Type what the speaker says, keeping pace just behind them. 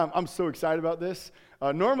I'm so excited about this.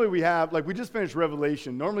 Normally we have, we just finished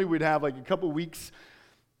Revelation. Normally we'd have a couple weeks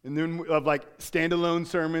and then of standalone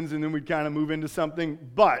sermons, and then we'd kind of move into something.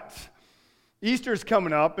 But Easter's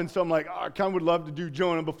coming up, and so I'm like, I kind of would love to do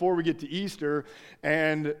Jonah before we get to Easter.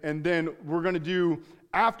 And then we're going to do,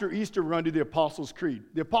 after Easter, we're going to do the Apostles' Creed.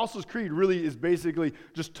 The Apostles' Creed really is basically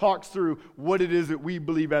just talks through what it is that we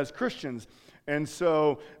believe as Christians. And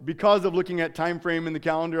so because of looking at time frame in the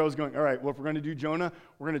calendar, I was going, all right, well, if we're going to do Jonah,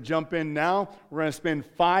 we're going to jump in now. We're going to spend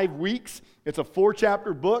 5 weeks. It's a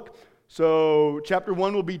 4-chapter book. So chapter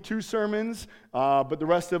 1 will be 2 sermons, but the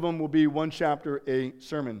rest of them will be 1 chapter, a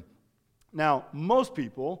sermon. Now, most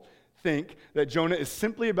people think that Jonah is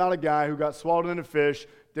simply about a guy who got swallowed in a fish,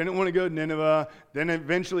 didn't want to go to Nineveh, then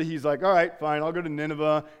eventually he's like, all right, fine, I'll go to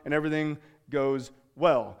Nineveh, and everything goes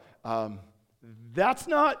well. That's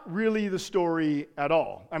not really the story at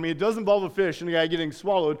all. I mean, it does involve a fish and a guy getting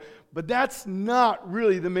swallowed, but that's not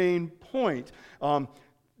really the main point.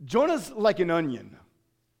 Jonah's like an onion.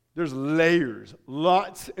 There's layers,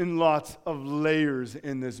 lots and lots of layers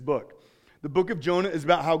in this book. The book of Jonah is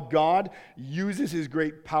about how God uses his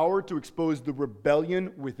great power to expose the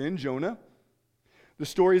rebellion within Jonah. The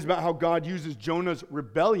story is about how God uses Jonah's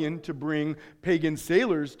rebellion to bring pagan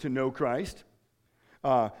sailors to know Christ.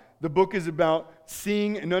 The book is about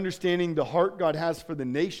seeing and understanding the heart God has for the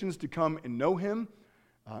nations to come and know him.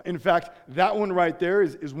 In fact, that one right there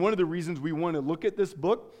is one of the reasons we want to look at this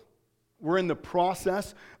book. We're in the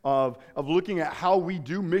process of looking at how we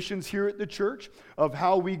do missions here at the church, of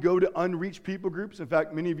how we go to unreached people groups. In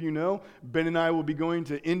fact, many of you know, Ben and I will be going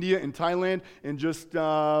to India and Thailand in just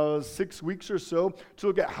 6 weeks or so to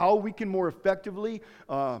look at how we can more effectively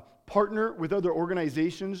partner with other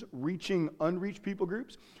organizations reaching unreached people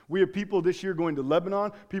groups. We have people this year going to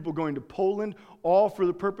Lebanon, people going to Poland, all for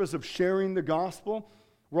the purpose of sharing the gospel.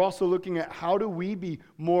 We're also looking at how do we be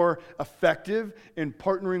more effective in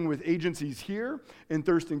partnering with agencies here in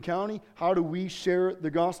Thurston County. How do we share the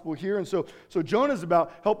gospel here? And so Jonah's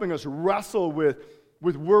about helping us wrestle with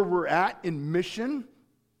where we're at in mission.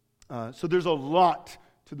 So there's a lot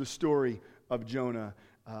to the story of Jonah.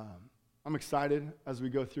 I'm excited as we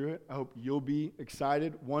go through it. I hope you'll be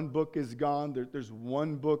excited. One book is gone. There's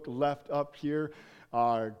one book left up here.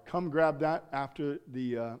 Come grab that after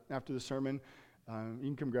the sermon. You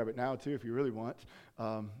can come grab it now too if you really want.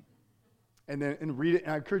 And read it.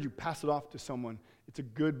 And I encourage you, pass it off to someone. It's a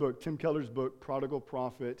good book. Tim Keller's book, Prodigal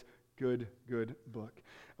Prophet. Good book.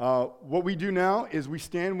 What we do now is we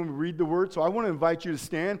stand when we read the word. So I want to invite you to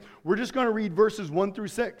stand. We're just going to read verses 1 through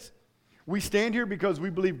 6. We stand here because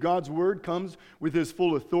we believe God's word comes with his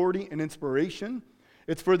full authority and inspiration.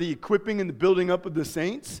 It's for the equipping and the building up of the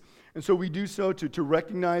saints. And so we do so to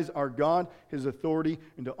recognize our God, his authority,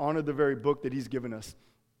 and to honor the very book that he's given us.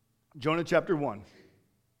 Jonah chapter 1.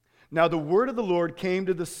 Now the word of the Lord came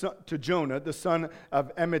to Jonah, the son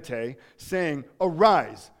of Amittai, saying,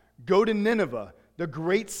 "Arise, go to Nineveh, the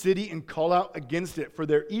great city, and call out against it, for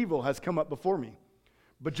their evil has come up before me."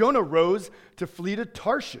 But Jonah rose to flee to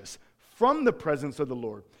Tarshish from the presence of the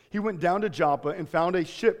Lord. He went down to Joppa and found a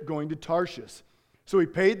ship going to Tarshish. So he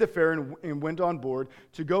paid the fare and went on board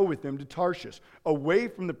to go with them to Tarshish, away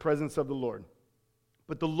from the presence of the Lord.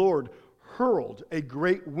 But the Lord hurled a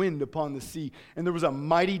great wind upon the sea, and there was a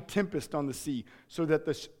mighty tempest on the sea, so that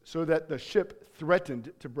the ship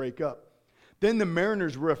threatened to break up. Then the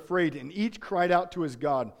mariners were afraid, and each cried out to his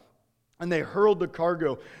God, and they hurled the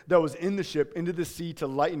cargo that was in the ship into the sea to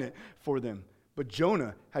lighten it for them. But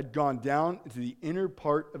Jonah had gone down into the inner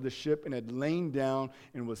part of the ship and had lain down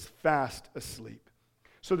and was fast asleep.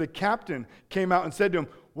 So the captain came out and said to him,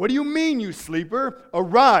 "What do you mean, you sleeper?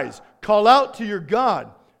 Arise, call out to your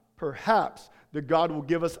God. Perhaps the God will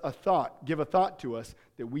give a thought to us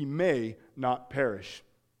that we may not perish."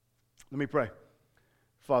 Let me pray.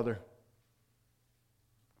 Father,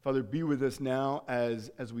 be with us now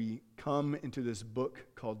as we come into this book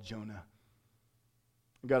called Jonah.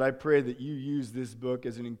 God, I pray that you use this book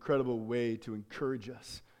as an incredible way to encourage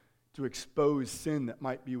us, to expose sin that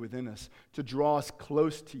might be within us, to draw us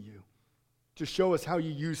close to you, to show us how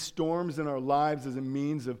you use storms in our lives as a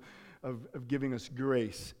means of giving us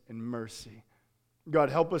grace and mercy. God,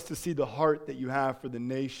 help us to see the heart that you have for the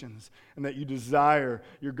nations and that you desire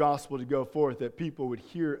your gospel to go forth, that people would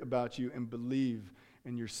hear about you and believe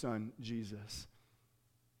in your Son, Jesus.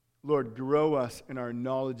 Lord, grow us in our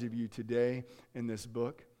knowledge of you today in this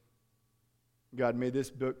book. God, may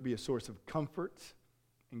this book be a source of comfort,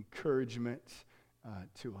 encouragement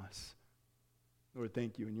to us. Lord,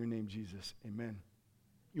 thank you. In your name, Jesus, amen.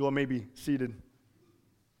 You all may be seated.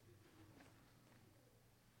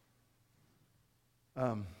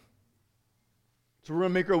 So we're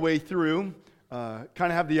going to make our way through, kind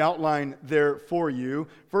of have the outline there for you.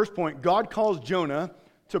 First point, God calls Jonah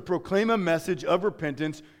to proclaim a message of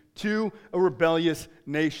repentance to a rebellious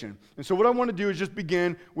nation. And so what I want to do is just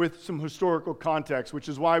begin with some historical context, which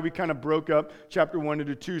is why we kind of broke up chapter 1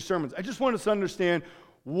 into 2 sermons. I just want us to understand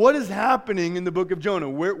what is happening in the book of Jonah,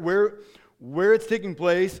 where it's taking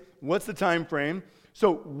place, what's the time frame.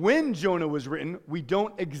 So when Jonah was written, we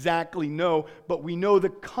don't exactly know, but we know the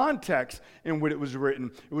context in which it was written.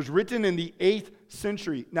 It was written in the 8th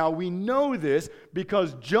century. Now we know this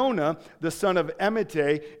because Jonah, the son of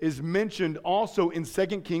Amittai, is mentioned also in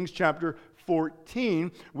 2 Kings chapter 14,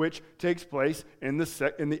 which takes place in the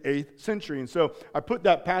 8th century. And so I put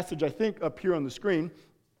that passage, I think, up here on the screen.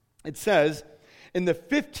 It says, in the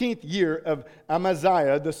 15th year of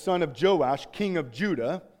Amaziah, the son of Joash, king of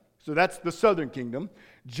Judah, so that's the southern kingdom,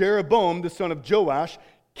 Jeroboam, the son of Joash,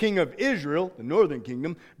 king of Israel, the northern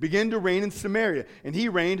kingdom, began to reign in Samaria. And he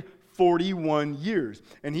reigned 41 years.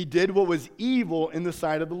 And he did what was evil in the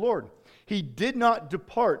sight of the Lord. He did not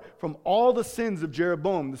depart from all the sins of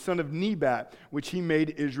Jeroboam, the son of Nebat, which he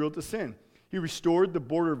made Israel to sin. He restored the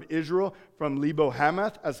border of Israel from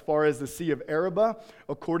Lebo-Hamath as far as the Sea of Arabah,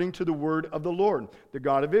 according to the word of the Lord, the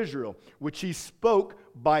God of Israel, which he spoke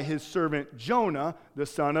by his servant Jonah, the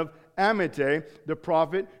son of Amittai, the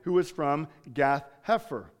prophet who was from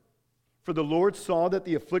Gath-Hepher. For the Lord saw that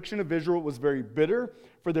the affliction of Israel was very bitter,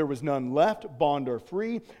 for there was none left, bond or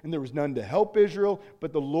free, and there was none to help Israel.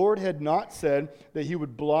 But the Lord had not said that he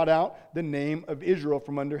would blot out the name of Israel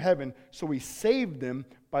from under heaven. So he saved them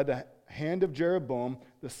by the hand of Jeroboam,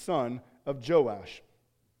 the son of Joash.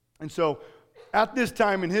 And so, at this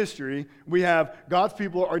time in history, we have God's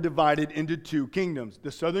people are divided into two kingdoms.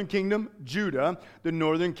 The southern kingdom, Judah, the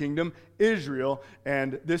northern kingdom, Israel.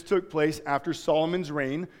 And this took place after Solomon's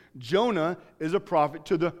reign. Jonah is a prophet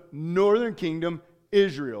to the northern kingdom,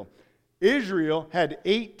 Israel. Israel had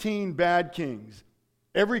 18 bad kings.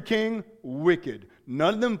 Every king, wicked.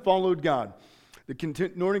 None of them followed God.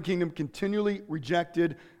 The northern kingdom continually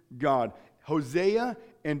rejected God. Hosea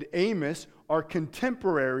and Amos are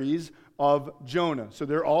contemporaries of Jonah. So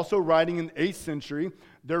they're also writing in the 8th century.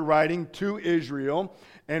 They're writing to Israel.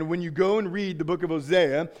 And when you go and read the book of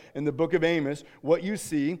Hosea and the book of Amos, what you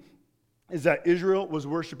see is that Israel was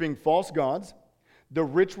worshiping false gods. The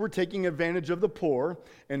rich were taking advantage of the poor,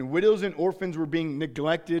 and widows and orphans were being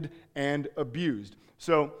neglected and abused.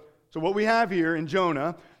 So what we have here in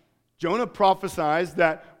Jonah prophesies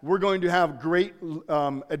that we're going to have great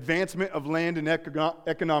advancement of land and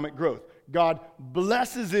economic growth. God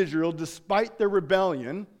blesses Israel despite their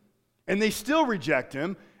rebellion, and they still reject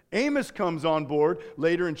him. Amos comes on board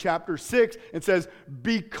later in chapter 6 and says,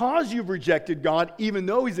 because you've rejected God, even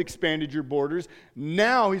though he's expanded your borders,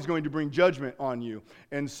 now he's going to bring judgment on you.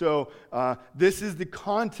 And so this is the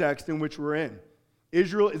context in which we're in.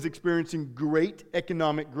 Israel is experiencing great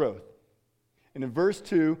economic growth. And in verse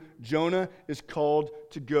 2, Jonah is called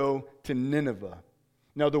to go to Nineveh.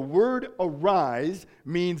 Now, the word arise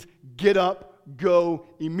means get up, go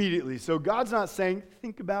immediately. So God's not saying,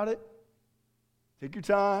 think about it. Take your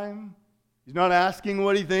time. He's not asking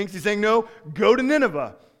what he thinks. He's saying, no, go to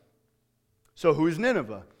Nineveh. So who is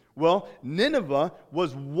Nineveh? Well, Nineveh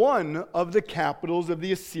was one of the capitals of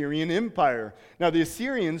the Assyrian Empire. Now, the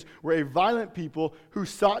Assyrians were a violent people who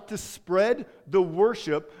sought to spread the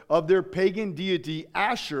worship of their pagan deity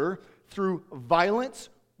Ashur through violence,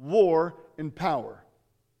 war, and power.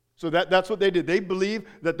 So that's what they did. They believed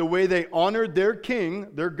that the way they honored their king,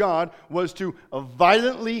 their God, was to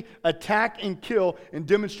violently attack and kill and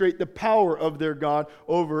demonstrate the power of their God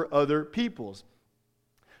over other peoples.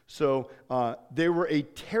 So they were a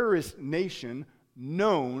terrorist nation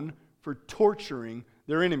known for torturing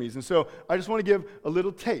their enemies. And so I just want to give a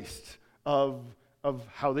little taste of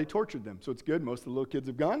how they tortured them. So it's good. Most of the little kids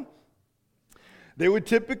have gone. They would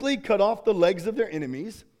typically cut off the legs of their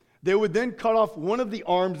enemies. They would then cut off one of the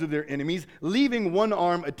arms of their enemies, leaving one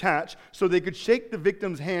arm attached so they could shake the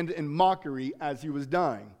victim's hand in mockery as he was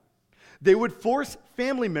dying. They would force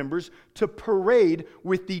family members to parade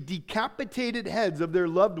with the decapitated heads of their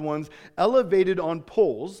loved ones elevated on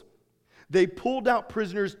poles. They pulled out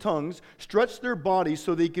prisoners' tongues, stretched their bodies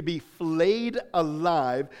so they could be flayed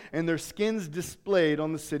alive, and their skins displayed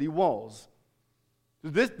on the city walls.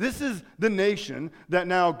 This is the nation that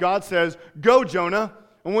now God says, go, Jonah.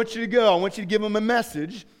 I want you to go. I want you to give them a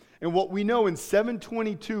message. And what we know in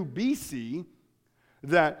 722 BC,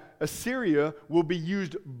 that Assyria will be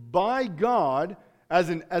used by God as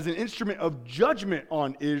an instrument of judgment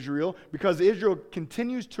on Israel, because Israel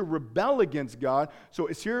continues to rebel against God. So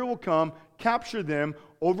Assyria will come, capture them,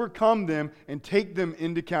 overcome them, and take them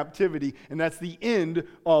into captivity. And that's the end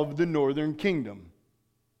of the northern kingdom.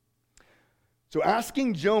 So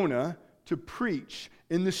asking Jonah to preach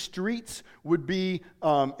in the streets would be,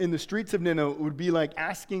 in the streets of Nineveh, would be like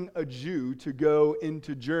asking a Jew to go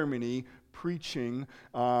into Germany preaching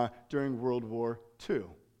during World War II.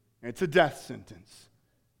 It's a death sentence.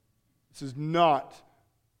 This is not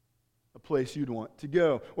a place you'd want to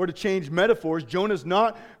go. Or to change metaphors,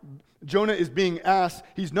 Jonah is being asked,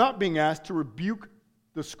 he's not being asked to rebuke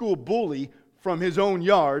the school bully from his own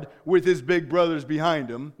yard with his big brothers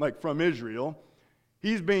behind him, like from Israel.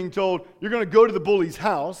 He's being told, you're going to go to the bully's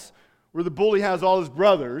house where the bully has all his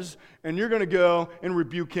brothers, and you're going to go and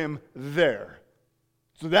rebuke him there.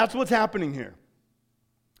 So that's what's happening here.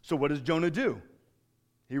 So what does Jonah do?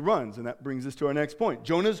 He runs, and that brings us to our next point.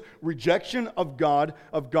 Jonah's rejection of God,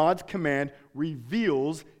 of God's command,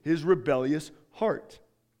 reveals his rebellious heart.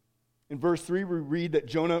 In verse 3, we read that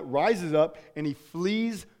Jonah rises up and he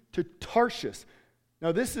flees to Tarshish.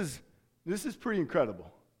 Now this is pretty incredible.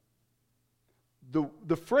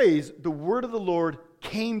 The phrase, the word of the Lord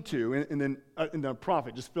came to, and then in the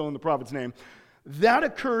prophet, just fill in the prophet's name, that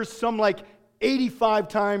occurs some like 85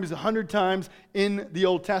 times, 100 times in the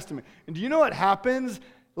Old Testament. And do you know what happens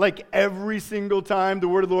like every single time the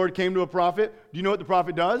word of the Lord came to a prophet? Do you know what the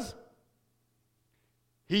prophet does?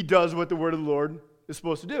 He does what the word of the Lord is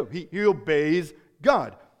supposed to do. He obeys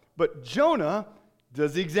God. But Jonah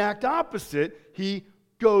does the exact opposite. He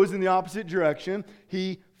goes in the opposite direction.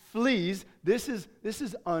 He flees. This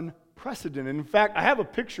is unprecedented. In fact, I have a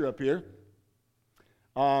picture up here.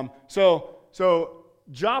 So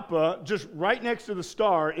Joppa, just right next to the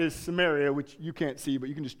star, is Samaria, which you can't see, but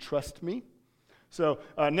you can just trust me. So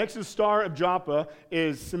next to the star of Joppa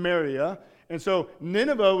is Samaria. And so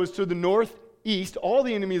Nineveh was to the northeast. All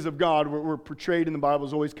the enemies of God were portrayed in the Bible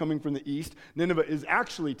as always coming from the east. Nineveh is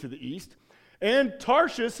actually to the east. And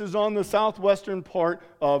Tarshish is on the southwestern part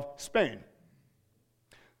of Spain,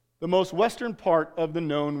 the most western part of the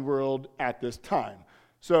known world at this time.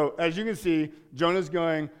 So as you can see, Jonah's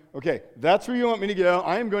going, okay, that's where you want me to go.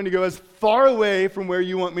 I am going to go as far away from where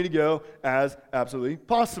you want me to go as absolutely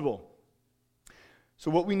possible.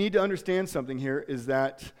 So what we need to understand something here is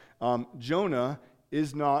that Jonah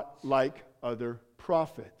is not like other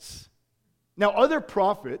prophets. Now, other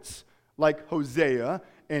prophets, like Hosea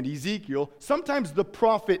and Ezekiel, sometimes the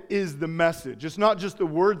prophet is the message. It's not just the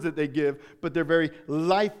words that they give, but their very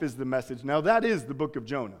life is the message. Now, that is the book of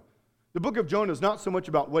Jonah. The book of Jonah is not so much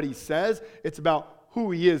about what he says, it's about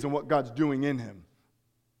who he is and what God's doing in him.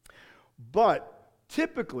 But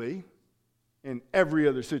typically, in every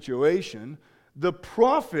other situation, the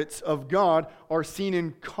prophets of God are seen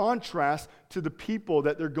in contrast to the people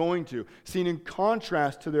that they're going to, seen in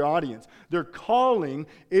contrast to their audience. They're calling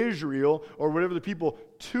Israel, or whatever the people,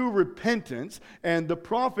 to repentance, and the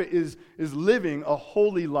prophet is living a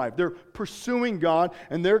holy life. They're pursuing God,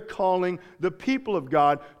 and they're calling the people of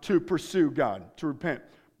God to pursue God, to repent.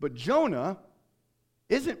 But Jonah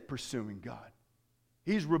isn't pursuing God.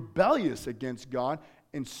 He's rebellious against God,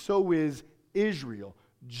 and so is Israel.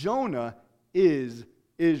 Jonah is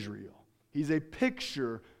Israel. He's a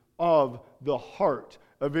picture of the heart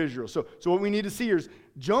of Israel. So what we need to see here is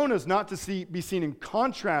Jonah's not to be seen in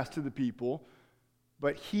contrast to the people,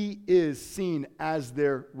 but he is seen as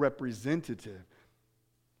their representative.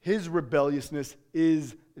 His rebelliousness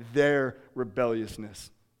is their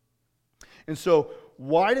rebelliousness. And so,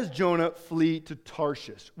 why does Jonah flee to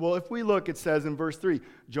Tarshish? Well, if we look, it says in verse 3,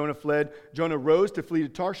 Jonah rose to flee to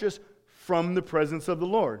Tarshish from the presence of the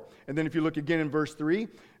Lord. And then if you look again in verse 3,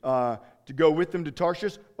 to go with them to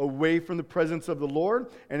Tarshish, away from the presence of the Lord.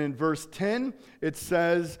 And in verse 10, it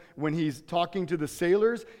says, when he's talking to the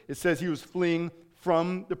sailors, it says he was fleeing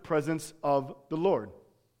from the presence of the Lord.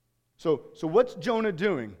 So what's Jonah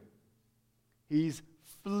doing? He's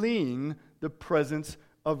fleeing the presence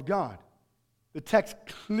of God. The text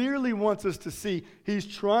clearly wants us to see he's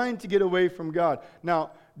trying to get away from God.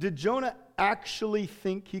 Now, did Jonah actually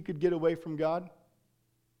think he could get away from God?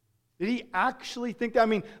 Did he actually think that? I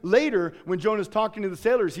mean, later, when Jonah's talking to the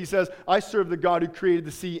sailors, he says, I serve the God who created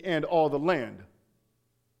the sea and all the land.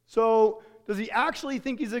 So, does he actually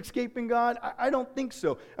think he's escaping God? I don't think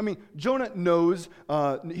so. I mean, Jonah knows,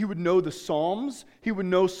 he would know the Psalms. He would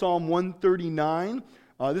know Psalm 139.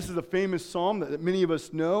 This is a famous psalm that many of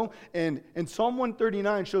us know. And Psalm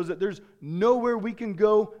 139 shows that there's nowhere we can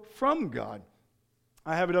go from God.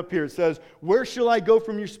 I have it up here. It says, where shall I go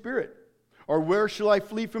from your spirit? Or where shall I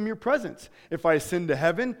flee from your presence? If I ascend to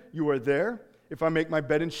heaven, you are there. If I make my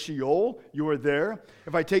bed in Sheol, you are there.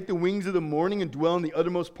 If I take the wings of the morning and dwell in the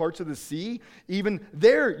uttermost parts of the sea, even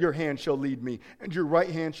there your hand shall lead me, and your right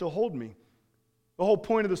hand shall hold me. The whole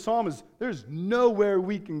point of the psalm is there's nowhere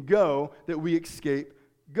we can go that we escape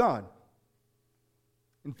God.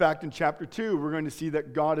 In fact, in chapter 2, we're going to see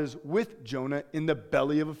that God is with Jonah in the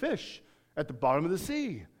belly of a fish at the bottom of the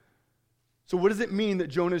sea. So what does it mean that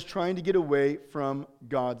Jonah is trying to get away from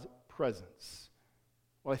God's presence?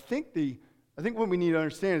 Well, I think what we need to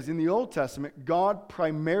understand is in the Old Testament, God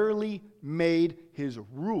primarily made his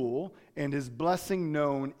rule and his blessing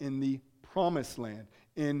known in the promised land,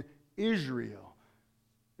 in Israel.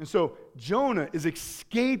 And so Jonah is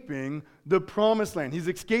escaping the promised land. He's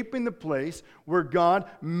escaping the place where God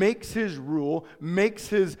makes his rule, makes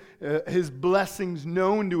his blessings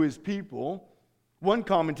known to his people. One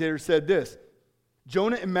commentator said this: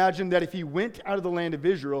 Jonah imagined that if he went out of the land of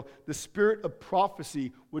Israel, the spirit of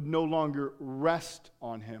prophecy would no longer rest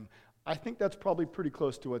on him. I think that's probably pretty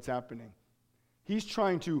close to what's happening. He's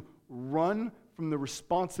trying to run from the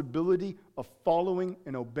responsibility of following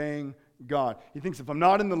and obeying God. He thinks if I'm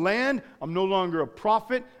not in the land, I'm no longer a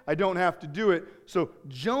prophet. I don't have to do it. So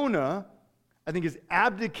Jonah, I think, is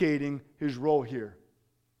abdicating his role here.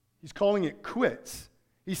 He's calling it quits.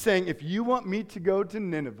 He's saying, if you want me to go to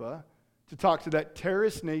Nineveh to talk to that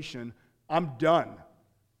terrorist nation, I'm done.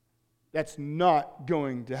 That's not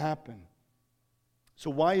going to happen.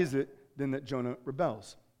 So why is it then that Jonah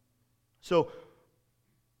rebels? So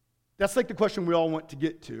that's like the question we all want to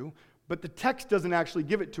get to. But the text doesn't actually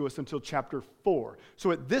give it to us until chapter 4.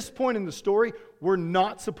 So at this point in the story, we're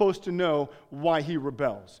not supposed to know why he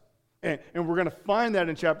rebels. And we're going to find that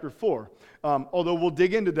in chapter 4. Although we'll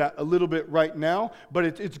dig into that a little bit right now.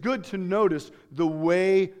 But it's good to notice the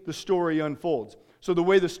way the story unfolds. So the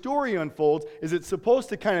way the story unfolds is it's supposed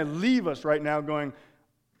to kind of leave us right now going,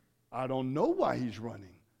 I don't know why he's running.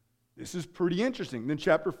 This is pretty interesting. Then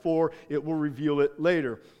chapter 4, it will reveal it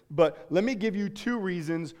later. But let me give you 2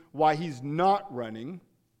 reasons why he's not running.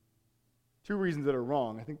 2 reasons that are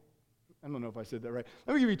wrong. I don't know if I said that right.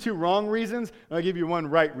 Let me give you 2 wrong reasons, and I'll give you 1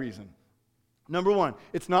 right reason. Number 1,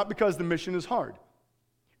 it's not because the mission is hard.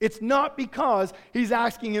 It's not because he's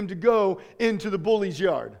asking him to go into the bully's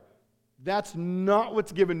yard. That's not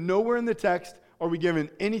what's given. Nowhere in the text are we given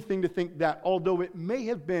anything to think that, although it may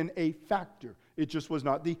have been a factor. It just was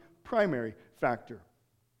not the primary factor.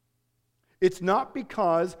 It's not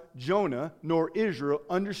because Jonah nor Israel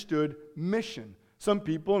understood mission. Some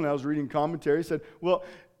people, and I was reading commentary, said, well,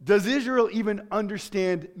 does Israel even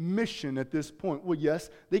understand mission at this point? Well, yes,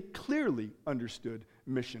 they clearly understood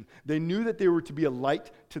mission. They knew that they were to be a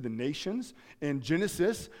light to the nations. In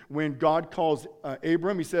Genesis, when God calls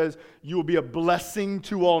Abram, he says, you will be a blessing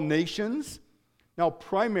to all nations. Now,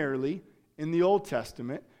 primarily, in the Old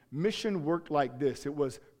Testament, mission worked like this. It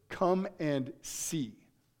was come and see.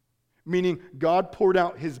 Meaning God poured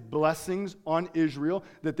out his blessings on Israel,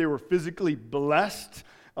 that they were physically blessed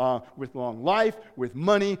with long life, with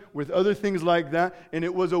money, with other things like that. And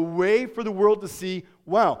it was a way for the world to see,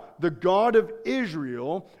 wow, the God of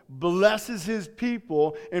Israel blesses his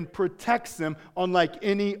people and protects them unlike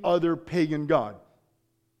any other pagan god.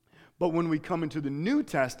 But when we come into the New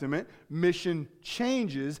Testament, mission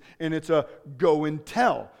changes and it's a go and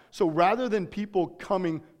tell. So rather than people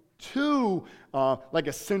coming to like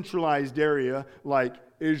a centralized area like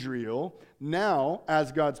Israel, now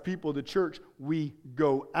as God's people, the church, we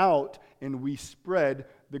go out and we spread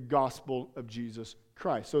the gospel of Jesus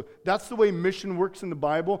Christ. So that's the way mission works in the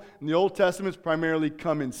Bible. In the Old Testament, it's primarily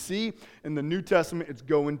come and see. In the New Testament, it's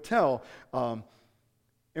go and tell. And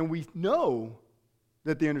we know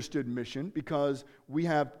that they understood mission because we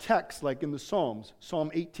have texts like in the Psalms.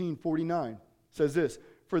 Psalm 18:49 says this,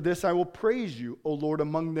 for this I will praise you, O Lord,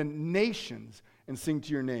 among the nations, and sing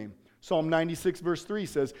to your name. Psalm 96 verse 3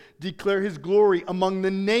 says, declare his glory among the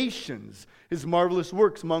nations, his marvelous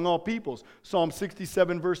works among all peoples. Psalm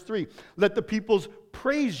 67 verse 3, let the peoples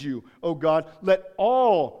praise you, O God, let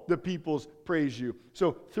all the peoples praise you.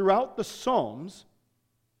 So throughout the Psalms,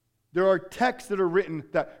 there are texts that are written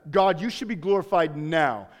that, God, you should be glorified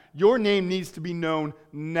now. Your name needs to be known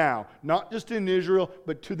now, not just in Israel,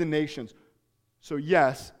 but to the nations. So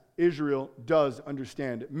yes, Israel does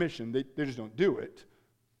understand mission. They just don't do it,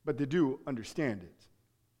 but they do understand it.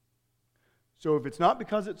 So if it's not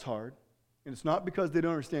because it's hard, and it's not because they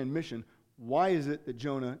don't understand mission, why is it that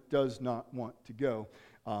Jonah does not want to go?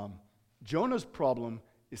 Jonah's problem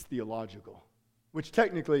is theological, which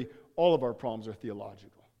technically all of our problems are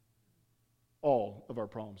theological. All of our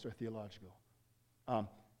problems are theological.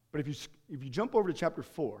 But if you jump over to chapter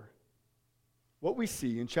 4, what we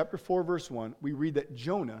see in chapter 4, verse 1, we read that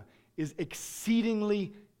Jonah is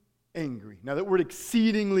exceedingly angry. Now, that word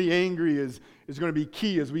exceedingly angry is going to be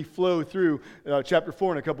key as we flow through chapter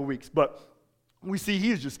 4 in a couple weeks. But we see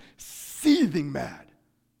he is just seething mad.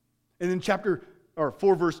 And then chapter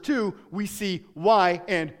 4 verse 2, we see why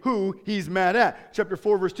and who he's mad at. Chapter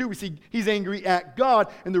 4 verse 2, we see he's angry at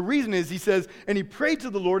God. And the reason is, he says, and he prayed to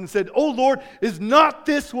the Lord and said, "O Lord, is not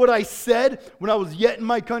this what I said when I was yet in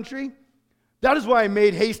my country? That is why I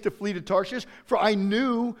made haste to flee to Tarshish, for I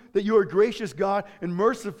knew that you are gracious God and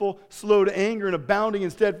merciful, slow to anger and abounding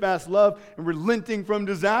in steadfast love and relenting from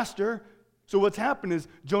disaster." So what's happened is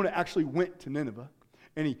Jonah actually went to Nineveh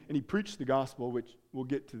and he preached the gospel, which we'll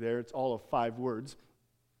get to there. It's all of 5 words.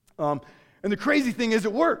 And the crazy thing is,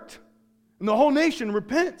 it worked. And the whole nation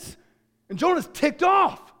repents. And Jonah's ticked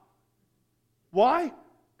off. Why?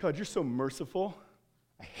 God, you're so merciful.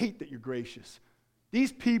 I hate that you're gracious.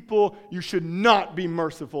 These people you should not be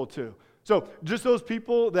merciful to. So just those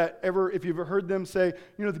people that if you've ever heard them say,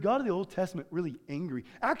 the God of the Old Testament really angry.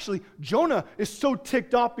 Actually, Jonah is so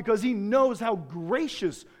ticked off because he knows how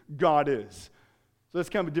gracious God is. So that's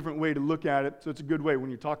kind of a different way to look at it. So it's a good way when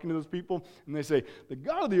you're talking to those people and they say, the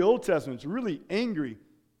God of the Old Testament is really angry.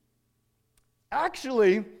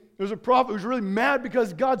 Actually, there's a prophet who's really mad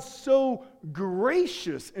because God's so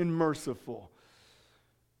gracious and merciful.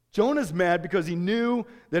 Jonah's mad because he knew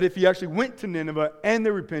that if he actually went to Nineveh and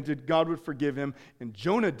they repented, God would forgive him. And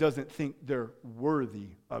Jonah doesn't think they're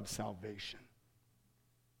worthy of salvation.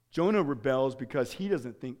 Jonah rebels because he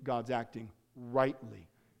doesn't think God's acting rightly.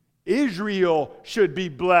 Israel should be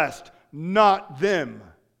blessed, not them.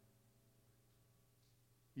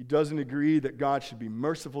 He doesn't agree that God should be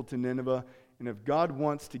merciful to Nineveh. And if God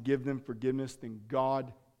wants to give them forgiveness, then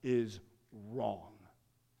God is wrong.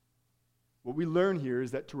 What we learn here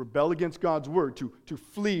is that to rebel against God's word, to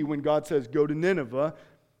flee when God says go to Nineveh,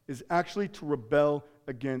 is actually to rebel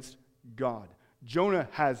against God. Jonah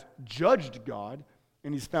has judged God,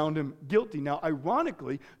 and he's found him guilty. Now,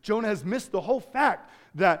 ironically, Jonah has missed the whole fact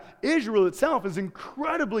that Israel itself is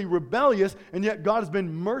incredibly rebellious, and yet God has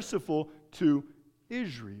been merciful to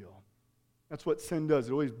Israel. That's what sin does.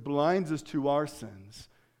 It always blinds us to our sins,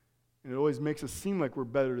 and it always makes us seem like we're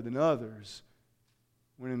better than others,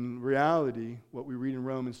 when in reality, what we read in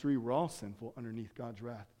Romans 3, we're all sinful underneath God's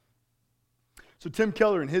wrath. So Tim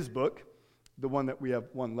Keller, in his book, the one that we have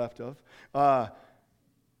one left of,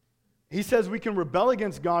 he says we can rebel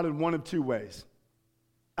against God in one of 2 ways.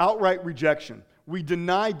 Outright rejection. We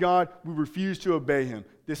deny God, we refuse to obey him.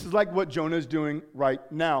 This is like what Jonah is doing right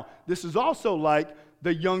now. This is also like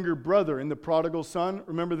the younger brother in the prodigal son.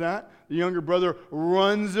 Remember that? The younger brother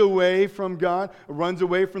runs away from God, runs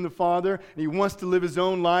away from the father, and he wants to live his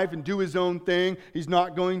own life and do his own thing. He's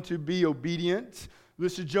not going to be obedient.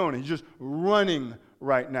 This is Jonah. He's just running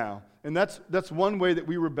right now. And that's one way that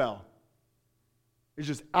we rebel. It's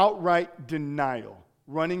just outright denial.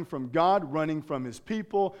 Running from God, running from his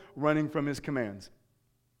people, running from his commands.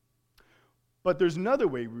 But there's another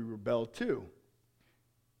way we rebel too.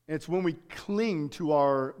 It's when we cling to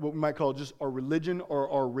our, what we might call just our religion or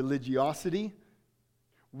our religiosity.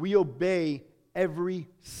 We obey every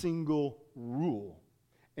single rule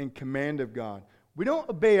and command of God. We don't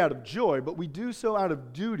obey out of joy, but we do so out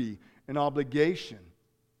of duty and obligation.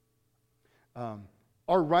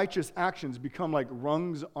 Our righteous actions become like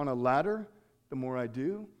rungs on a ladder. The more I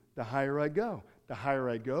do, the higher I go. The higher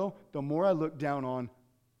I go, the more I look down on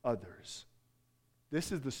others.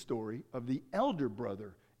 This is the story of the elder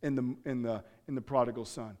brother in the prodigal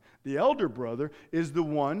son. The elder brother is the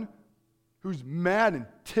one who's mad and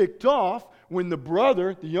ticked off when the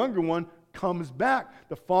brother, the younger one, comes back.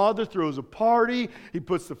 The father throws a party.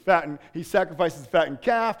 He sacrifices the fattened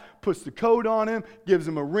calf, puts the coat on him, gives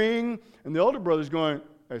him a ring, and the older brother's going,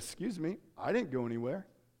 "Excuse me, I didn't go anywhere.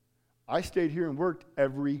 I stayed here and worked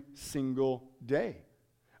every single day.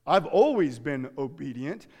 I've always been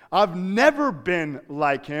obedient. I've never been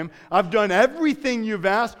like him. I've done everything you've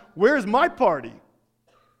asked. Where's my party?"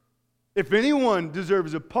 If anyone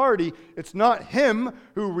deserves a party, it's not him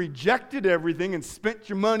who rejected everything and spent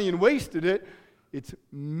your money and wasted it. It's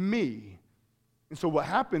me. And so what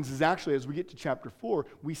happens is actually, as we get to chapter 4,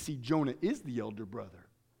 we see Jonah is the elder brother.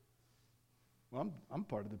 Well, I'm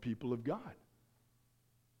part of the people of God.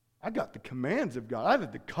 I got the commands of God. I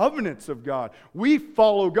have the covenants of God. We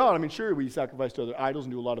follow God. I mean, sure, we sacrifice to other idols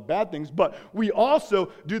and do a lot of bad things, but we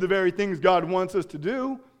also do the very things God wants us to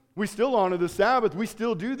do. We still honor the Sabbath. We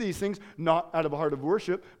still do these things, not out of a heart of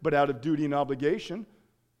worship, but out of duty and obligation.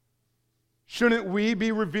 Shouldn't we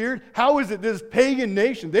be revered? How is it this pagan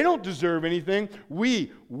nation, they don't deserve anything?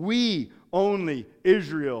 We only,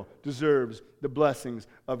 Israel, deserves the blessings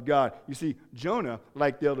of God. You see, Jonah,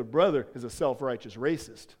 like the elder brother, is a self-righteous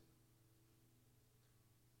racist.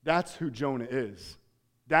 That's who Jonah is.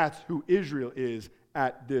 That's who Israel is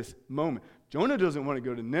at this moment. Jonah doesn't want to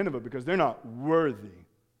go to Nineveh because they're not worthy.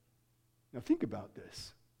 Now think about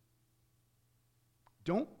this.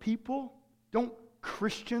 Don't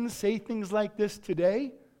Christians say things like this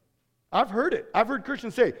today? I've heard it. I've heard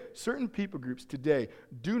Christians say certain people groups today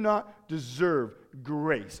do not deserve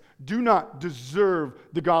grace, do not deserve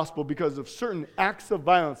the gospel because of certain acts of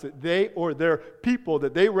violence that they or their people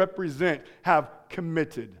that they represent have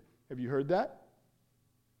committed. Have you heard that?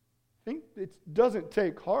 I think it doesn't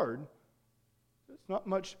take hard. It's not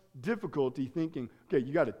much difficulty thinking, okay,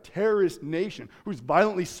 you got a terrorist nation who's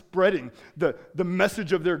violently spreading the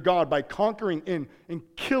message of their God by conquering and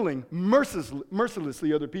killing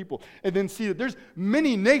mercilessly other people. And then see that there's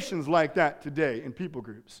many nations like that today in people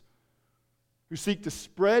groups who seek to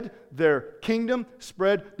spread their kingdom,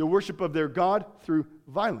 spread the worship of their God through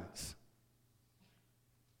violence.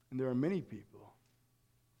 And there are many people,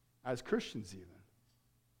 as Christians even,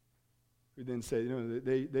 who then say,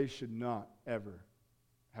 they should not ever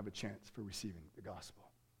have a chance for receiving the gospel.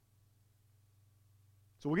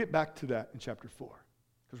 So we'll get back to that in chapter 4,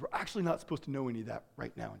 because we're actually not supposed to know any of that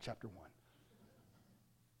right now in chapter 1.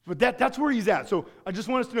 But that's where he's at. So I just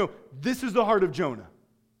want us to know, this is the heart of Jonah.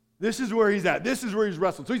 This is where he's at. This is where he's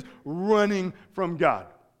wrestling. So he's running from God.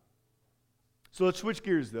 So let's switch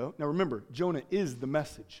gears, though. Now remember, Jonah is the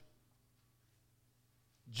message.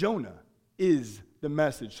 Jonah is the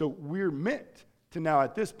message. So we're meant to now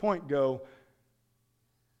at this point go,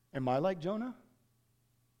 am I like Jonah?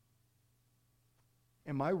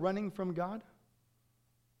 Am I running from God?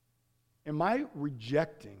 Am I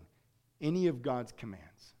rejecting any of God's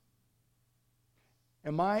commands?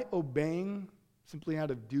 Am I obeying simply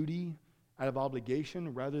out of duty, out of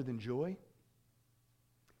obligation, rather than joy?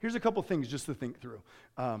 Here's a couple things just to think through.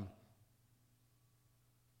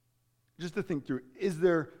 Is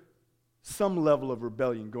there some level of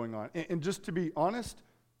rebellion going on? And just to be honest,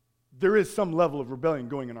 there is some level of rebellion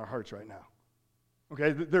going in our hearts right now.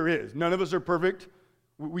 Okay, there is. None of us are perfect.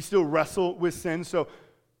 We still wrestle with sin. So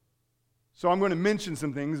I'm going to mention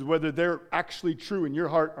some things, whether they're actually true in your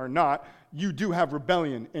heart or not. You do have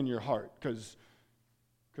rebellion in your heart because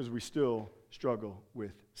we still struggle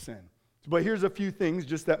with sin. But here's a few things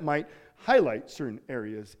just that might highlight certain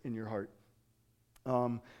areas in your heart.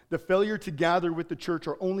 The failure to gather with the church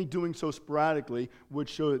or only doing so sporadically would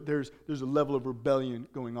show that there's a level of rebellion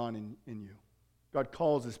going on in you. God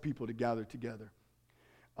calls his people to gather together.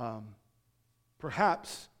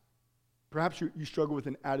 Perhaps you struggle with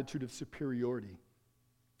an attitude of superiority.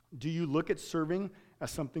 Do you look at serving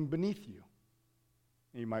as something beneath you?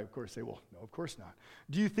 And you might, of course, say, well, no, of course not.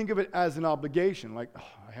 Do you think of it as an obligation, like, oh,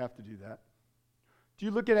 I have to do that? Do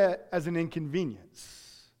you look at it as an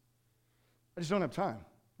inconvenience? I just don't have time.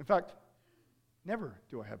 In fact, never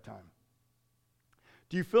do I have time.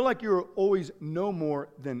 Do you feel like you're always no more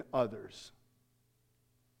than others?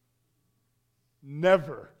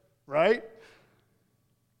 Never, right?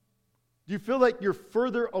 Do you feel like you're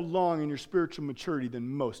further along in your spiritual maturity than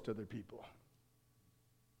most other people?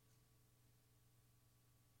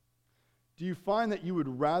 Do you find that you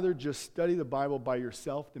would rather just study the Bible by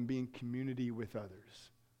yourself than be in community with others?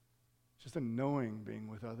 It's just annoying being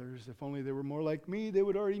with others. If only they were more like me, they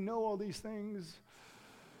would already know all these things.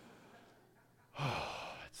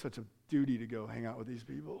 It's such a duty to go hang out with these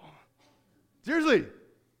people. Seriously,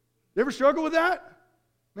 you ever struggle with that?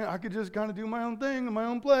 Man, I could just kind of do my own thing in my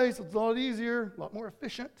own place. It's a lot easier, a lot more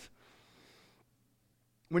efficient.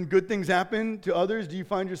 When good things happen to others, do you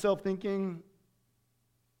find yourself thinking,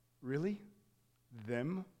 really?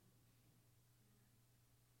 Them?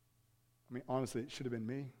 I mean, honestly, it should have been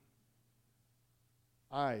me.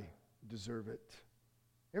 I deserve it.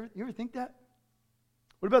 You ever think that?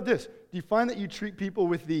 What about this? Do you find that you treat people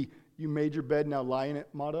with the "you made your bed, now lie in it"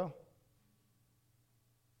 motto?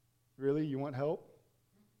 Really? You want help?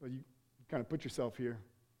 Well, you kind of put yourself here.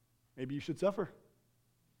 Maybe you should suffer.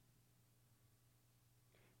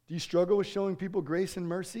 Do you struggle with showing people grace and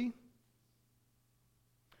mercy?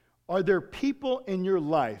 Are there people in your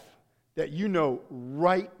life that you know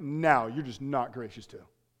right now you're just not gracious to?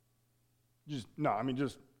 Just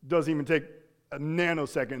doesn't even take a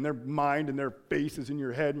nanosecond, and their mind and their face is in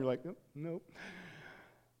your head, and you're like, nope.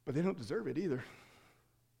 But they don't deserve it either.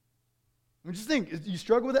 I mean, just think, you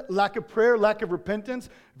struggle with that? Lack of prayer, lack of repentance.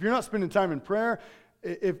 If you're not spending time in prayer,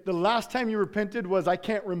 if the last time you repented was, I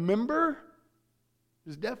can't remember,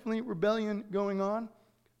 there's definitely rebellion going on.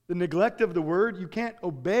 The neglect of the word, you can't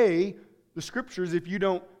obey the scriptures if you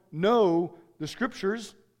don't know the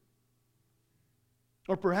scriptures.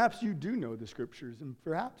 Or perhaps you do know the Scriptures, and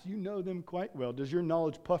perhaps you know them quite well. Does your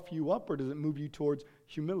knowledge puff you up, or does it move you towards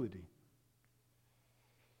humility?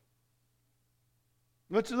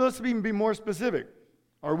 Let's even be more specific.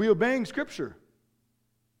 Are we obeying Scripture?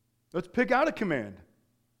 Let's pick out a command.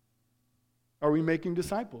 Are we making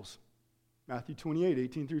disciples? Matthew 28,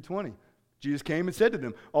 18 through 20. Jesus came and said to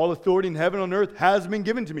them, all authority in heaven and on earth has been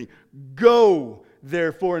given to me. Go,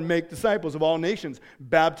 therefore, and make disciples of all nations,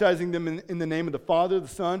 baptizing them in the name of the Father, the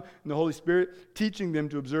Son, and the Holy Spirit, teaching them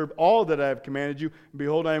to observe all that I have commanded you. And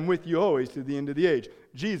behold, I am with you always to the end of the age.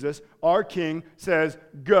 Jesus, our King, says,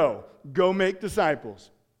 go. Go make disciples.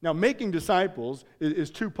 Now, making disciples is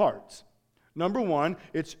two parts. Number one,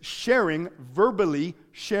 it's verbally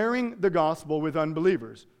sharing the gospel with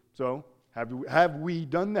unbelievers. So, have we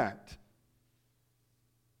done that?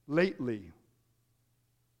 Lately,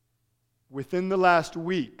 within the last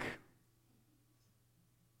week.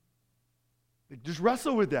 Just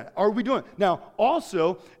wrestle with that. Are we doing it? Now,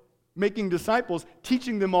 also, making disciples,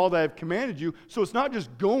 teaching them all that I have commanded you. So it's not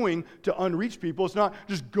just going to unreached people. It's not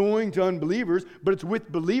just going to unbelievers, but it's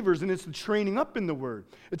with believers, and it's the training up in the Word.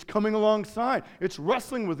 It's coming alongside. It's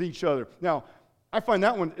wrestling with each other. Now, I find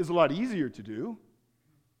that one is a lot easier to do.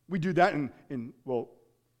 We do that in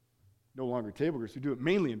no longer table groups. We do it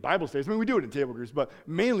mainly in Bible studies. We do it in table groups, but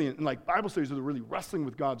mainly in Bible studies are really wrestling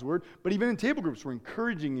with God's Word. But even in table groups, we're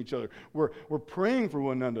encouraging each other. We're praying for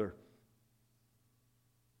one another.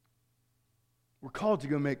 We're called to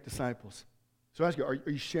go make disciples. So I ask you, are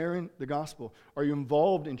you sharing the gospel? Are you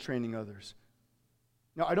involved in training others?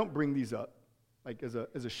 Now, I don't bring these up as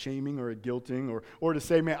a shaming or a guilting or to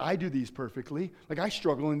say, man, I do these perfectly. I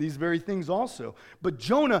struggle in these very things also. But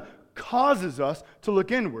Jonah causes us to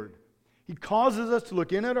look inward. He causes us to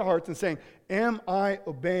look in at our hearts and saying, am I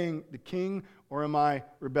obeying the king or am I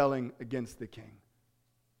rebelling against the king?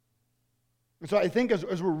 And so I think as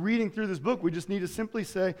we're reading through this book, we just need to simply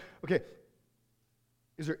say, okay,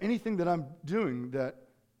 is there anything that I'm doing that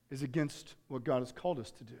is against what God has called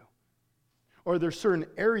us to do? Or are there certain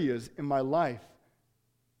areas in my life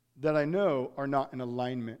that I know are not in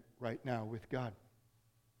alignment right now with God?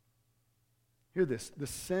 Hear this. The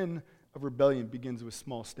sin of rebellion begins with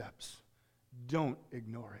small steps. Don't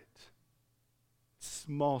ignore it.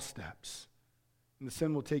 Small steps. And the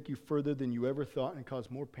sin will take you further than you ever thought and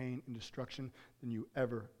cause more pain and destruction than you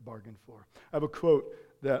ever bargained for. I have a quote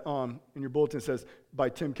that in your bulletin says by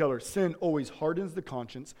Tim Keller, sin always hardens the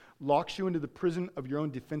conscience, locks you into the prison of your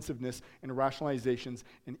own defensiveness and rationalizations,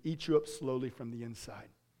 and eats you up slowly from the inside.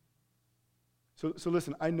 So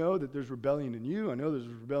listen, I know that there's rebellion in you. I know there's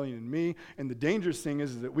rebellion in me. And the dangerous thing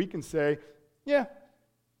is that we can say, yeah,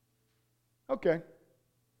 okay.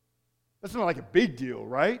 That's not like a big deal,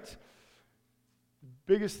 right? The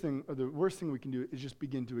biggest thing, or the worst thing we can do is just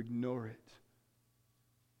begin to ignore it.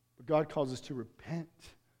 But God calls us to repent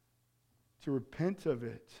of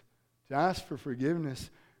it, to ask for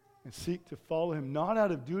forgiveness and seek to follow Him, not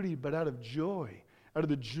out of duty, but out of joy, out of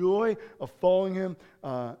the joy of following Him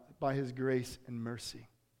by His grace and mercy.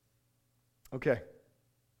 Okay.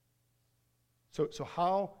 So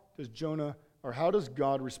how does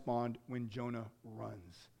God respond when Jonah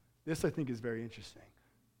runs? This, I think, is very interesting.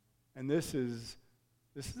 And this is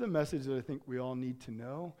a message that I think we all need to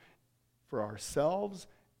know for ourselves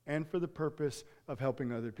and for the purpose of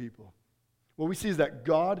helping other people. What we see is that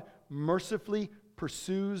God mercifully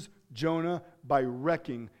pursues Jonah by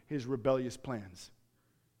wrecking his rebellious plans.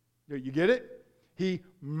 You get it? He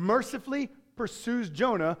mercifully pursues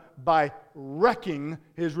Jonah by wrecking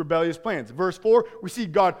his rebellious plans. Verse 4, we see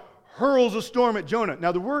God hurls a storm at Jonah.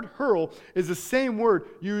 Now, the word hurl is the same word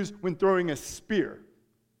used when throwing a spear.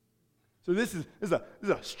 So this is a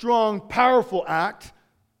strong, powerful act.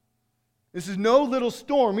 This is no little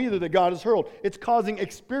storm either that God has hurled. It's causing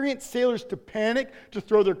experienced sailors to panic, to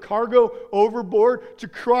throw their cargo overboard, to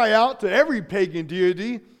cry out to every pagan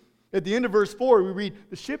deity. At the end of verse 4, we read,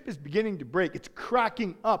 the ship is beginning to break. It's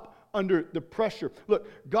cracking up under the pressure. Look,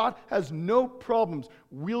 God has no problems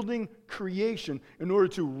wielding creation in order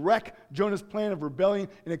to wreck Jonah's plan of rebellion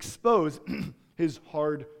and expose his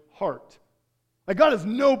hard heart. God has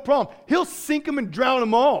no problem. He'll sink them and drown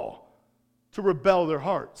them all to rebel their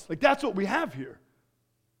hearts. That's what we have here.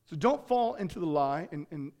 So don't fall into the lie,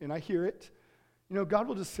 and I hear it. God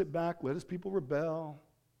will just sit back, let His people rebel.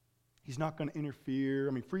 He's not going to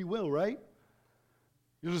interfere. Free will, right?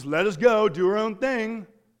 He'll just let us go, do our own thing.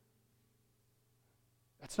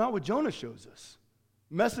 That's not what Jonah shows us.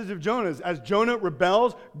 The message of Jonah is, as Jonah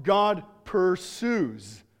rebels, God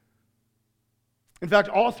pursues. In fact,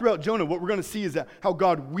 all throughout Jonah, what we're going to see is how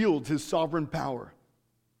God wields His sovereign power.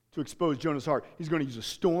 to expose Jonah's heart. He's going to use a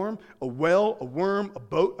storm, a well, a worm, a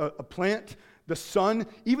boat, a plant, the sun,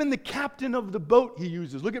 even the captain of the boat he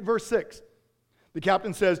uses. Look at verse 6. The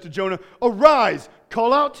captain says to Jonah, "Arise,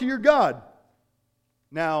 call out to your God."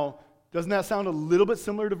 Now, doesn't that sound a little bit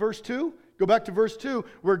similar to verse 2? Go back to verse 2,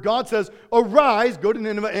 where God says, "Arise, go to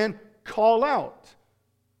Nineveh and call out."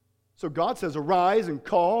 So God says, "Arise and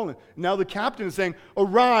call." And now the captain is saying,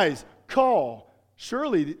 "Arise, call."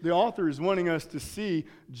 Surely the author is wanting us to see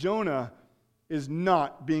Jonah is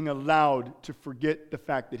not being allowed to forget the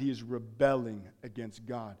fact that he is rebelling against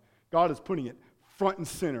God. God is putting it front and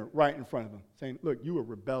center right in front of him, saying, "Look, you are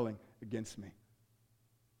rebelling against me."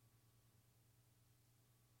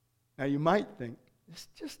 Now you might think, this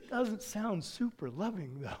just doesn't sound super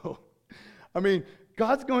loving, though. I mean,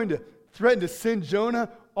 God's going to threaten to send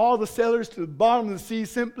Jonah, all the sailors, to the bottom of the sea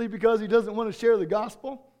simply because he doesn't want to share the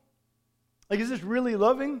gospel? Like, is this really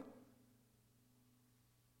loving?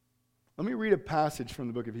 Let me read a passage from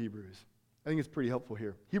the book of Hebrews. I think it's pretty helpful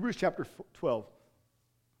here. Hebrews chapter 12.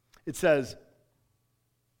 It says,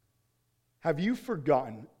 "Have you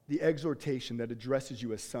forgotten the exhortation that addresses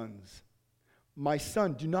you as sons? My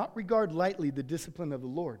son, do not regard lightly the discipline of the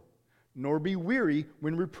Lord, nor be weary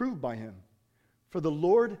when reproved by him. For the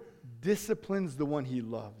Lord disciplines the one he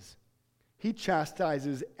loves. He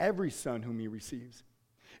chastises every son whom he receives.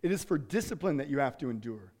 It is for discipline that you have to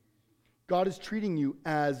endure. God is treating you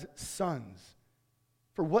as sons.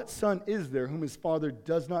 For what son is there whom his father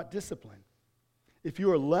does not discipline? If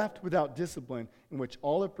you are left without discipline in which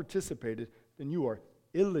all have participated, then you are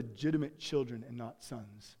illegitimate children and not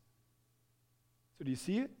sons." So do you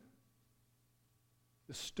see it?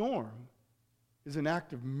 The storm is an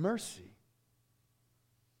act of mercy.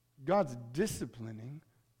 God's disciplining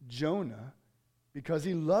Jonah because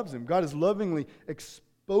he loves him. God is lovingly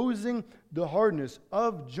exposing the hardness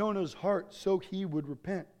of Jonah's heart so he would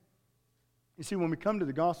repent. You see, when we come to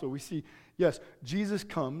the gospel, we see, yes, Jesus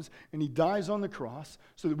comes and he dies on the cross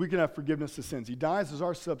so that we can have forgiveness of sins. He dies as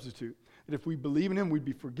our substitute. That if we believe in him, we'd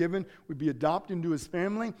be forgiven, we'd be adopted into his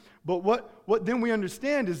family. But what then we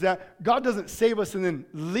understand is that God doesn't save us and then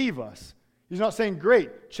leave us. He's not saying,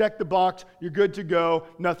 "Great, check the box, you're good to go,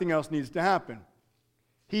 nothing else needs to happen."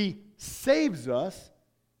 He saves us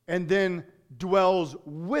and then dwells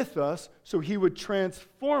with us so he would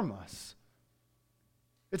transform us.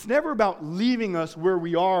 It's never about leaving us where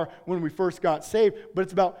we are when we first got saved, but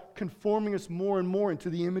it's about conforming us more and more into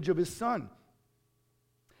the image of his Son.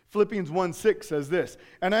 Philippians 1:6 says this,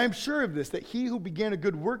 "And I am sure of this, that he who began a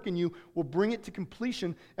good work in you will bring it to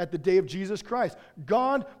completion at the day of Jesus Christ."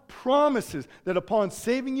 God promises that upon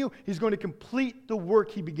saving you, he's going to complete the work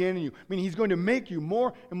he began in you. I mean, he's going to make you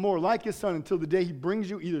more and more like his Son until the day he brings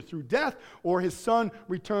you either through death or his Son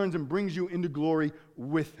returns and brings you into glory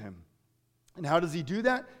with him. And how does he do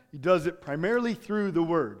that? He does it primarily through the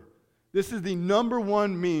Word. This is the number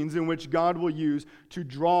one means in which God will use to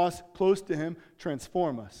draw us close to him,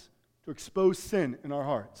 transform us, to expose sin in our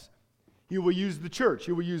hearts. He will use the church.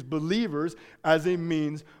 He will use believers as a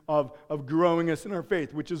means of growing us in our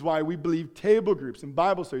faith, which is why we believe table groups and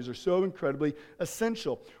Bible studies are so incredibly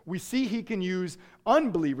essential. We see he can use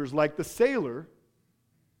unbelievers like the sailor.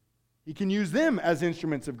 He can use them as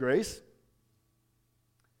instruments of grace.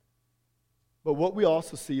 But what we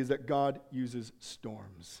also see is that God uses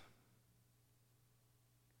storms.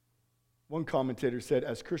 One commentator said,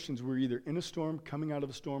 as Christians, we're either in a storm, coming out of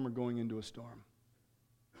a storm, or going into a storm.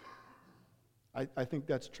 I think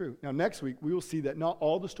that's true. Now, next week, we will see that not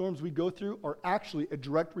all the storms we go through are actually a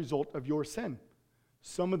direct result of your sin.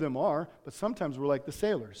 Some of them are, but sometimes we're like the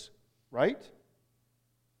sailors, right?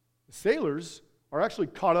 The sailors are actually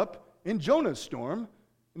caught up in Jonah's storm.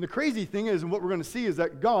 And the crazy thing is, and what we're going to see, is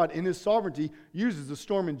that God, in his sovereignty, uses the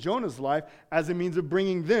storm in Jonah's life as a means of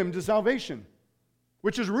bringing them to salvation.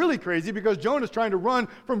 Which is really crazy because Jonah's trying to run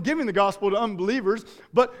from giving the gospel to unbelievers,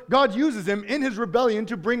 but God uses him in his rebellion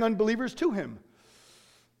to bring unbelievers to him.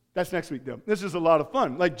 That's next week, though. This is a lot of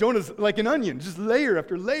fun. Like Jonah's like an onion, just layer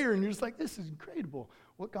after layer, and you're just like, this is incredible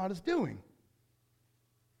what God is doing.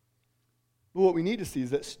 But what we need to see is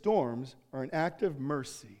that storms are an act of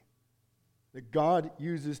mercy that God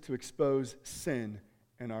uses to expose sin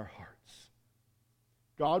in our hearts.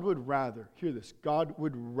 God would rather, hear this, God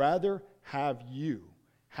would rather have you,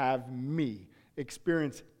 have me,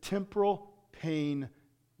 experience temporal pain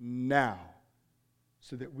now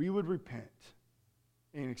so that we would repent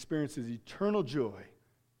and experience his eternal joy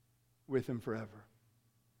with him forever,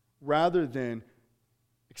 rather than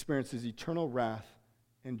experience his eternal wrath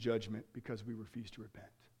and judgment because we refuse to repent.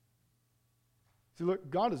 See, look,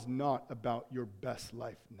 God is not about your best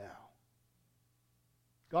life now.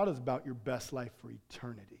 God is about your best life for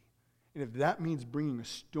eternity. And if that means bringing a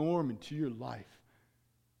storm into your life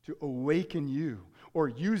to awaken you or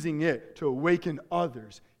using it to awaken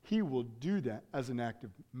others, He will do that as an act of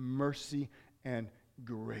mercy and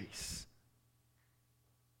grace.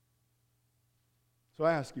 So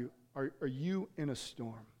I ask you, are you in a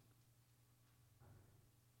storm?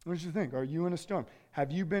 What do you think? Are you in a storm?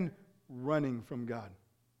 Have you been running from God?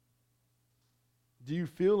 Do you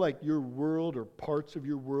feel like your world or parts of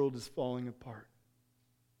your world is falling apart?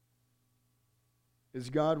 Is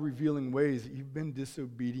God revealing ways that you've been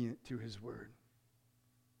disobedient to His word?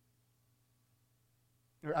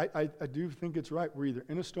 I do think it's right. We're either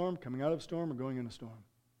in a storm, coming out of a storm, or going in a storm.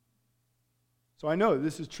 So I know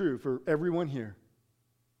this is true for everyone here.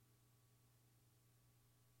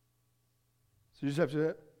 So you just have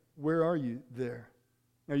to, where are you there?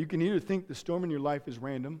 Now you can either think the storm in your life is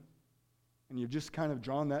random, and you've just kind of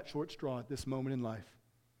drawn that short straw at this moment in life.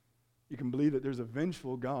 You can believe that there's a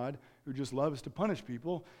vengeful God who just loves to punish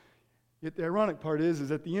people. Yet the ironic part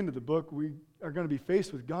is at the end of the book, we are going to be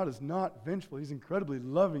faced with God is not vengeful. He's incredibly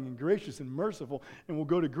loving and gracious and merciful, and will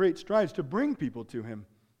go to great strides to bring people to Him.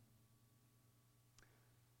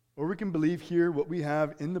 Or we can believe here what we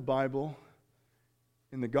have in the Bible,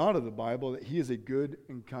 in the God of the Bible, that He is a good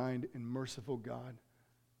and kind and merciful God.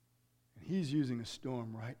 And He's using a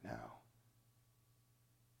storm right now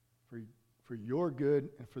for your good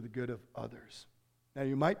and for the good of others. Now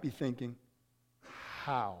you might be thinking,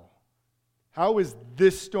 how? How is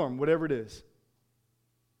this storm, whatever it is,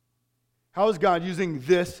 how is God using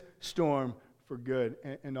this storm for good?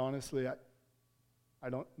 And honestly, I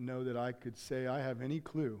don't know that I could say I have any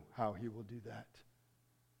clue how He will do that.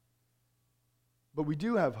 But we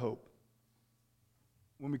do have hope.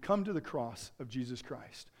 When we come to the cross of Jesus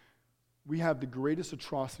Christ, we have the greatest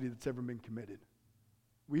atrocity that's ever been committed.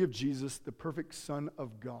 We have Jesus, the perfect Son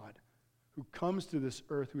of God, who comes to this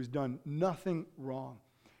earth, who has done nothing wrong.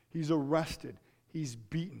 He's arrested. He's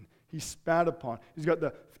beaten. He's spat upon. He's got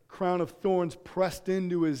the crown of thorns pressed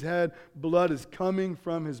into his head. Blood is coming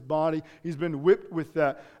from his body. He's been whipped with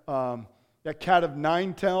that cat of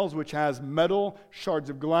nine tails, which has metal, shards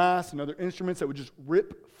of glass, and other instruments that would just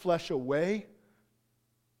rip flesh away.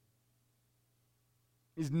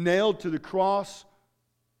 He's nailed to the cross,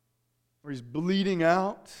 where he's bleeding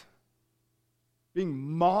out, being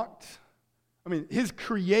mocked. I mean, his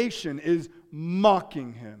creation is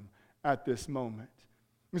mocking him at this moment.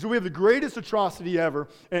 And so we have the greatest atrocity ever,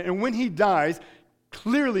 and when he dies,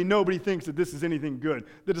 clearly nobody thinks that this is anything good.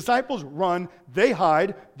 The disciples run, they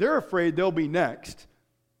hide, they're afraid they'll be next.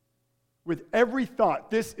 With every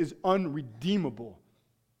thought, this is unredeemable.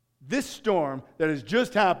 This storm that has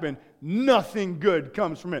just happened, nothing good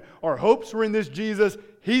comes from it. Our hopes were in this Jesus.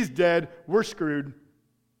 He's dead. We're screwed.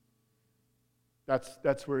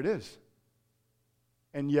 That's where it is.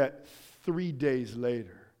 And yet, 3 days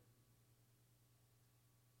later,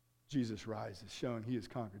 Jesus rises, showing He has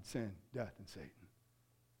conquered sin, death, and Satan.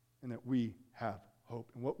 And that we have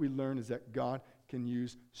hope. And what we learn is that God can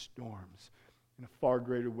use storms in a far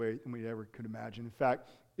greater way than we ever could imagine. In fact,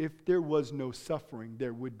 if there was no suffering,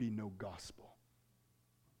 there would be no gospel.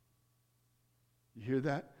 You hear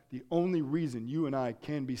that? The only reason you and I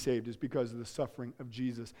can be saved is because of the suffering of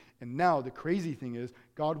Jesus. And now the crazy thing is,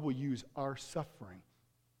 God will use our suffering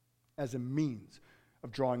as a means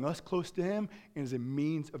of drawing us close to Him and as a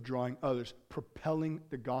means of drawing others, propelling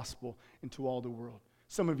the gospel into all the world.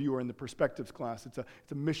 Some of you are in the Perspectives class. It's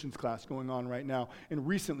a missions class going on right now. And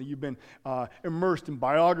recently you've been immersed in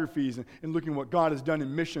biographies and looking at what God has done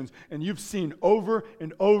in missions. And you've seen over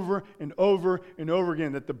and over and over and over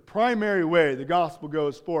again that the primary way the gospel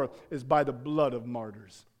goes forth is by the blood of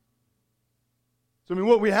martyrs. So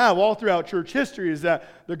what we have all throughout church history is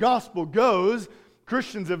that the gospel goes,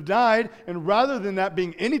 Christians have died, and rather than that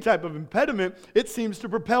being any type of impediment, it seems to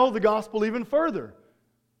propel the gospel even further.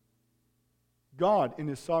 God, in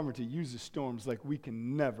His sovereignty, uses storms like we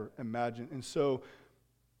can never imagine. And so,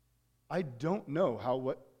 I don't know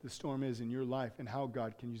what the storm is in your life and how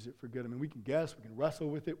God can use it for good. I mean, we can guess, we can wrestle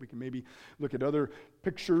with it, we can maybe look at other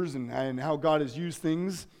pictures and how God has used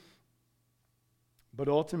things. But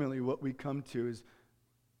ultimately, what we come to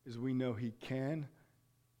is we know He can,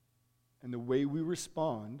 and the way we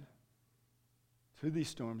respond to these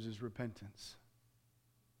storms is repentance.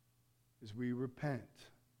 Is we repent.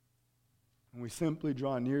 And we simply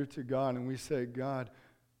draw near to God and we say, God,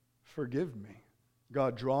 forgive me.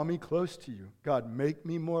 God, draw me close to You. God, make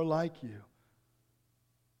me more like You.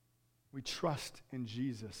 We trust in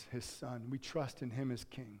Jesus, His Son. We trust in Him as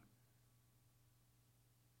King.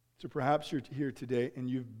 So perhaps you're here today and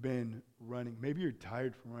you've been running. Maybe you're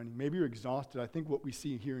tired from running. Maybe you're exhausted. I think what we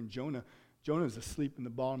see here in Jonah, Jonah's asleep in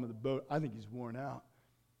the bottom of the boat. I think he's worn out.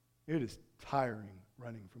 It is tiring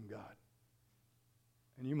running from God.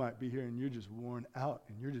 And you might be here and you're just worn out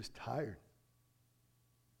and you're just tired.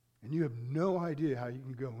 And you have no idea how you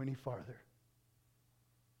can go any farther.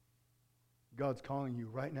 God's calling you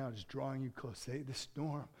right now, just drawing you close. Say, this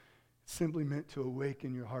storm, it's simply meant to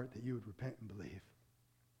awaken your heart that you would repent and believe.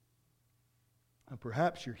 And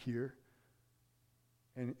perhaps you're here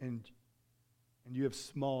and you have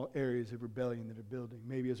small areas of rebellion that are building.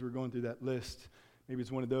 Maybe as we're going through that list, maybe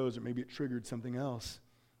it's one of those, or maybe it triggered something else.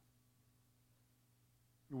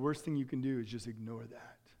 The worst thing you can do is just ignore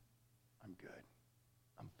that. I'm good.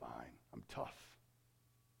 I'm fine. I'm tough.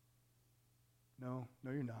 No,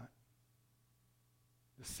 you're not.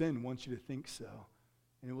 The sin wants you to think so.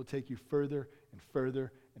 And it will take you further and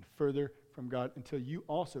further and further from God until you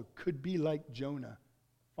also could be like Jonah.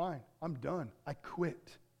 Fine, I'm done. I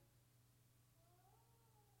quit.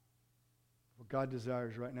 What God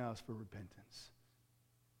desires right now is for repentance.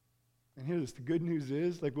 And here's the good news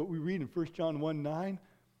is, like what we read in 1 John 1:9,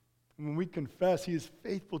 when we confess, he is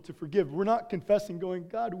faithful to forgive. We're not confessing going,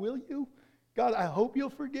 God, will you? God, I hope you'll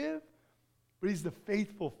forgive. But he's the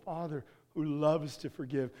faithful Father who loves to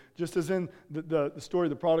forgive. Just as in the story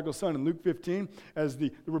of the prodigal son in Luke 15, as the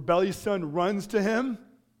rebellious son runs to him,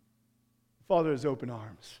 the Father has open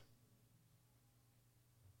arms.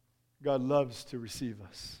 God loves to receive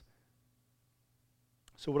us.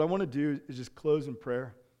 So what I want to do is just close in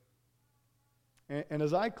prayer. And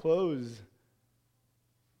as I close,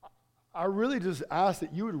 I really just ask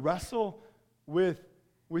that you would wrestle with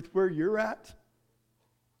where you're at.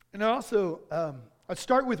 And also, I'd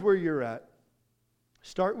start with where you're at.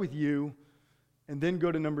 Start with you, and then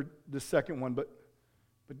go to the second one. But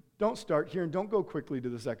don't start here, and don't go quickly to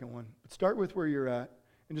the second one. But start with where you're at,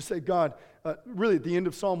 and just say, God, really at the end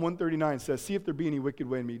of Psalm 139 says, see if there be any wicked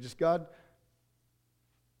way in me. Just, God,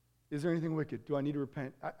 is there anything wicked? Do I need to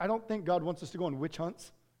repent? I don't think God wants us to go on witch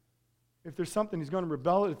hunts. If there's something, he's going to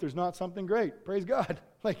rebel it. If there's not something, great. Praise God.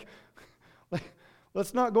 Like,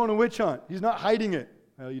 let's not go on a witch hunt. He's not hiding it.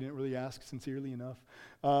 Well, you didn't really ask sincerely enough.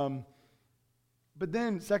 But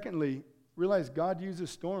then, secondly, realize God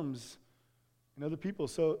uses storms in other people.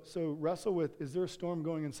 So wrestle with, is there a storm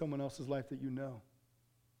going in someone else's life that you know?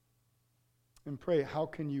 And pray, how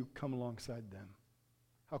can you come alongside them?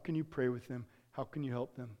 How can you pray with them? How can you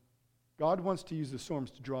help them? God wants to use the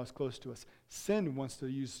storms to draw us close to us. Sin wants to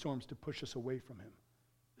use storms to push us away from him.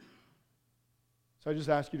 So I just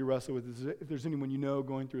ask you to wrestle with this. If there's anyone you know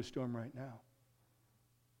going through a storm right now,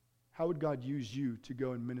 how would God use you to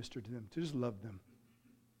go and minister to them, to just love them?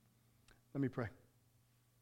 Let me pray.